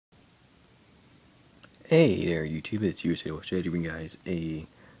Hey there YouTube, it's USA giving guys a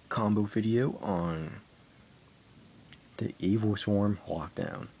combo video on the evilswarm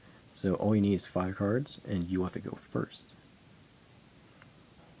lockdown. So all you need is 5 cards and you have to go first.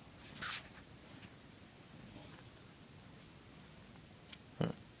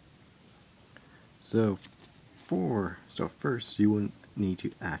 So first you will need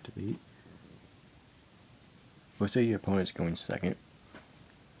to activate. Let's say your opponent's going second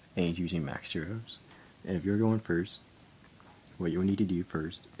and he's using max zeros. And if you're going first, what you'll need to do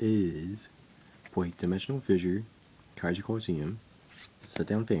first is play Dimensional Fissure, Kaiser Coliseum, set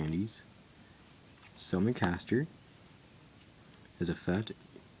down Vandies, summon Caster. As effect,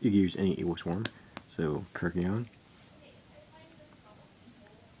 you can use any evilswarm, so Kirkion,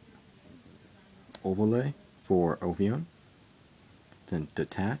 Overlay for Ovion, then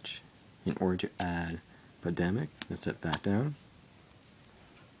Detach in order to add Pandemic, and set that down.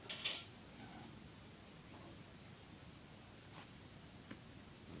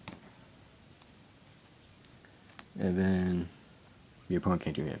 And then your opponent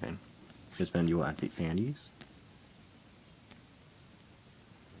can't do anything. Because then you will activate Vandies.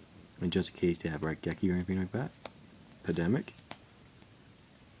 And just in case they have Raigeki or anything like that. Pandemic.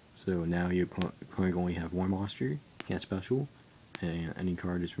 So now your opponent only have one monster, can't special, and any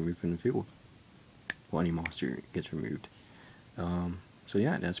card is removed from the field. Well, any monster gets removed. So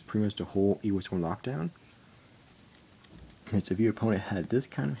yeah, that's pretty much the whole evilswarm lockdown. And so if your opponent had this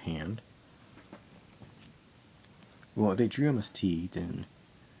kind of hand, well, if they drew MST, then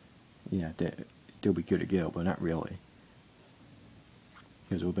yeah, they'll be good to go, but not really.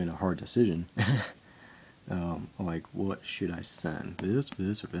 Because it would have been a hard decision. Like, what should I send? This,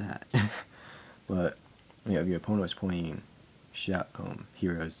 or that? But yeah, if your opponent was playing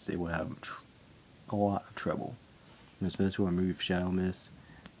heroes, they would have a lot of trouble. Because this will remove Shadow Mist.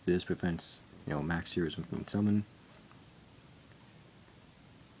 This prevents, max heroes from being summoned.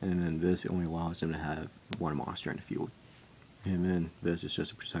 And then this only allows them to have one monster in the field. And then this is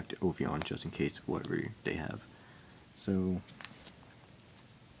just to protect Ovion just in case of whatever they have. So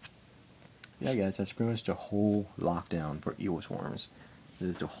yeah guys, that's pretty much the whole lockdown for evilswarms.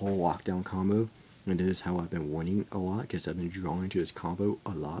 This is the whole lockdown combo, and this is how I've been winning a lot, because I've been drawing to this combo a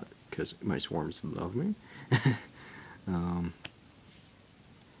lot, because my swarms love me. And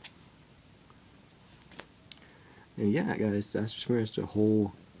yeah guys, that's pretty much the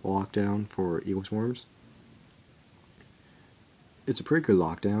whole lockdown for evilswarms. It's a pretty good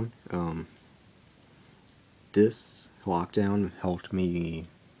lockdown. This lockdown helped me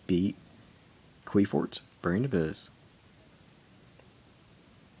beat Queefort's Brain Abyss,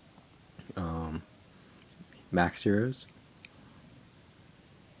 Max Zeros,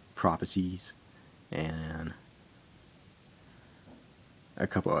 Prophecies, and a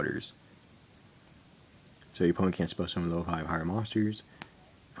couple others. So your opponent can't spell summon low 5 higher monsters.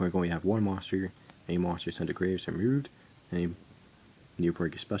 Your opponent only have one monster. Any monster sent to grave is removed. Any new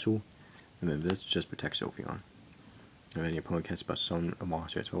opponent gets special. And then this just protects Ovion. And then your opponent can't special summon a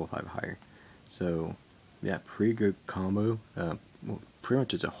monster that's level 5 higher. So yeah, pretty good combo. Well, pretty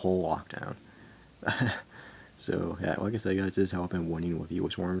much it's a whole lockdown. So yeah, like I said guys, this is how I've been winning with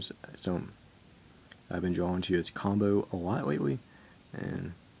evilswarms. So I've been drawing to this combo a lot lately.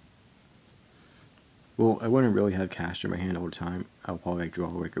 And well, I wouldn't really have Caster in my hand all the time. I'll probably draw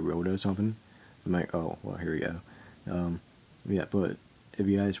like a Rhoda or something. I'm like, oh, well, here we go. Yeah, but if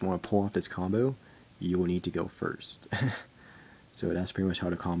you guys want to pull off this combo, you will need to go first. So that's pretty much how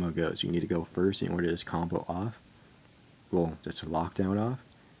the combo goes. You need to go first in order to this combo off. Well, just lockdown off.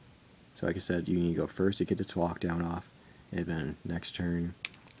 So like I said, you need to go first to get this lockdown off. And then next turn,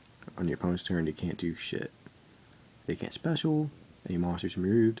 on your opponent's turn, they can't do shit. They can't special. Any monsters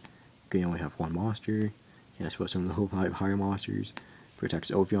removed. You can only have one monster. Can't spell some of the whole 5 higher monsters. Protects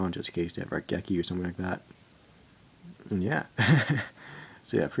Ovion just in case they have Raigeki or something like that. And yeah.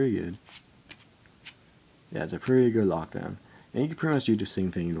 So yeah, pretty good. Yeah, it's a pretty good lockdown. And you can pretty much do the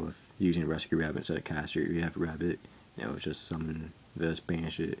same thing with using Rescue Rabbit instead of Caster. If you have Rabbit, just summon this,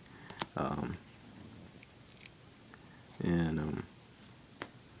 banish it, and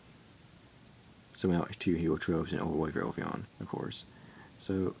summon out 2 hero tropes and overlay for Ovion, of course.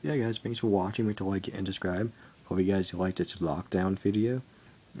 So yeah guys, thanks for watching. Make sure to like and subscribe. Hope you guys liked this lockdown video.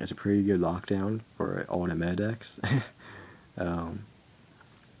 It's a pretty good lockdown for all the meta decks.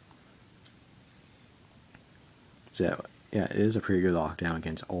 So yeah, it is a pretty good lockdown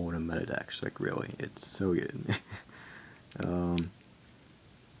against all the meta decks. Like really, it's so good.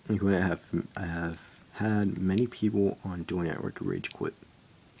 I have had many people on Dual Network rage quit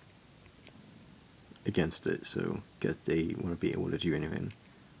against it, so guess they want to be able to do anything.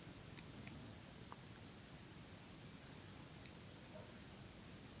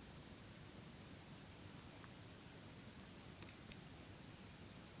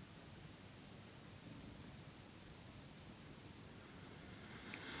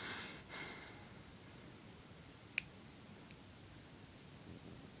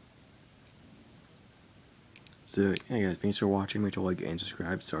 So, yeah guys, thanks for watching. Make sure to like and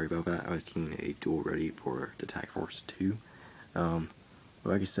subscribe. Sorry about that. I was getting a duel ready for the Tag Force 2. But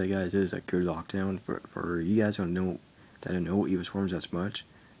like I said guys, this is a good lockdown. For you guys who don't know evilswarms as much,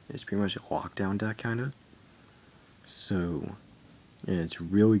 it's pretty much a lockdown deck kinda. So, and it's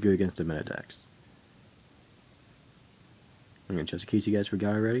really good against the meta decks. And just in case you guys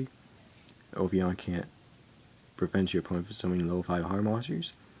forgot already, Ovion can't prevent your opponent from summoning level 5 hard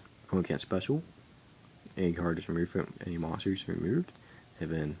monsters. Your opponent can't special. Any card is removed from any monsters removed. And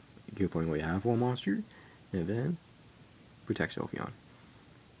then your opponent only have one monster. And then protects Ovion.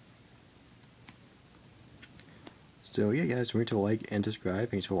 So yeah guys, remember to like and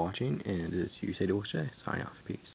subscribe. Thanks for watching. And as you say to Shay, sign off. Peace.